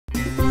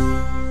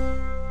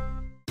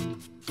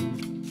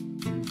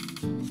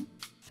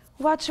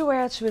What to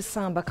wear to a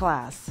Samba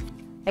class?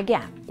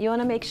 Again, you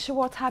want to make sure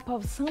what type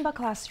of Samba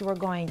class you are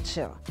going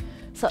to.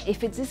 So if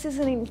this is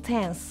an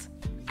intense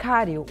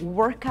cardio,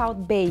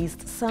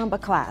 workout-based Samba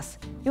class,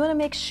 you want to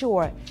make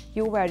sure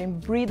you're wearing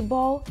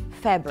breathable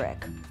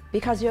fabric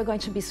because you're going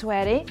to be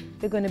sweating,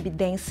 you're going to be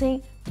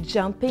dancing,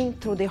 jumping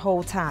through the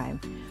whole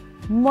time.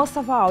 Most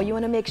of all, you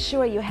want to make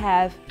sure you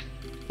have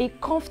a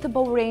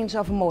comfortable range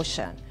of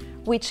motion,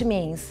 which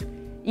means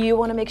you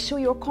want to make sure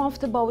you're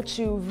comfortable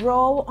to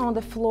roll on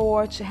the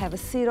floor, to have a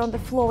seat on the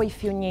floor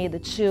if you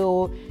need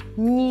to,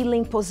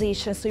 kneeling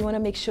position, so you want to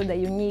make sure that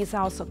your knees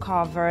are also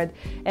covered,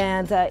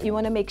 and you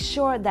want to make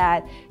sure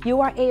that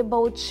you are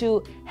able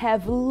to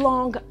have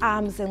long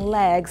arms and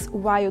legs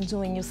while you're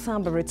doing your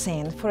Samba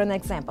routine. For an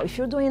example, if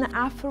you're doing an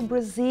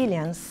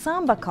Afro-Brazilian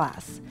Samba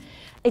class,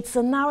 it's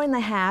an hour and a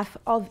half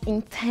of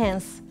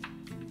intense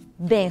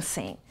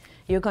dancing.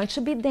 You're going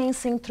to be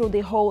dancing through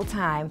the whole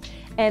time.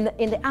 And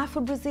in the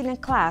Afro-Brazilian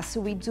class,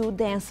 we do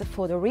dance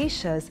for the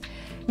rixas.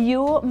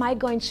 You might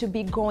going to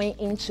be going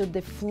into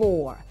the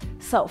floor.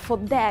 So for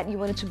that, you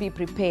want to be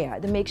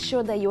prepared. Make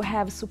sure that you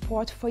have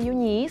support for your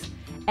knees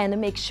and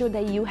make sure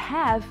that you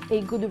have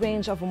a good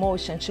range of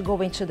motion to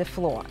go into the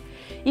floor.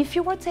 If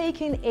you are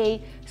taking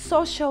a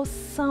social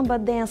Samba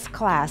dance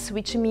class,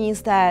 which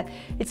means that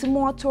it's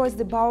more towards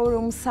the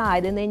ballroom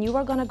side and then you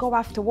are gonna go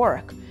after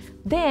work,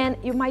 then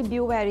you might be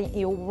wearing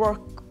your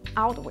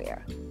workout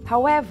wear.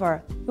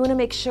 However, you want to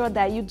make sure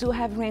that you do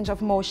have range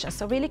of motion.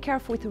 So really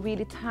careful with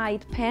really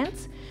tight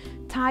pants,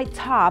 tight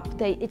top,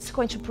 that it's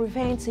going to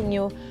prevent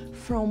you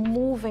from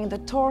moving the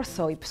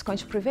torso. It's going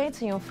to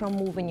prevent you from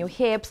moving your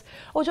hips,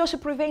 or just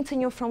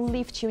preventing you from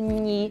lifting your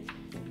knee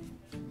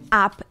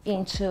up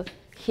into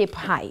hip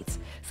height.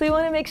 So you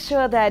want to make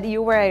sure that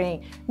you're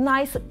wearing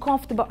nice,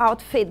 comfortable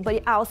outfit,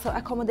 but also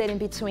accommodating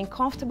between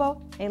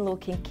comfortable and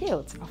looking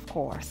cute, of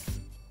course.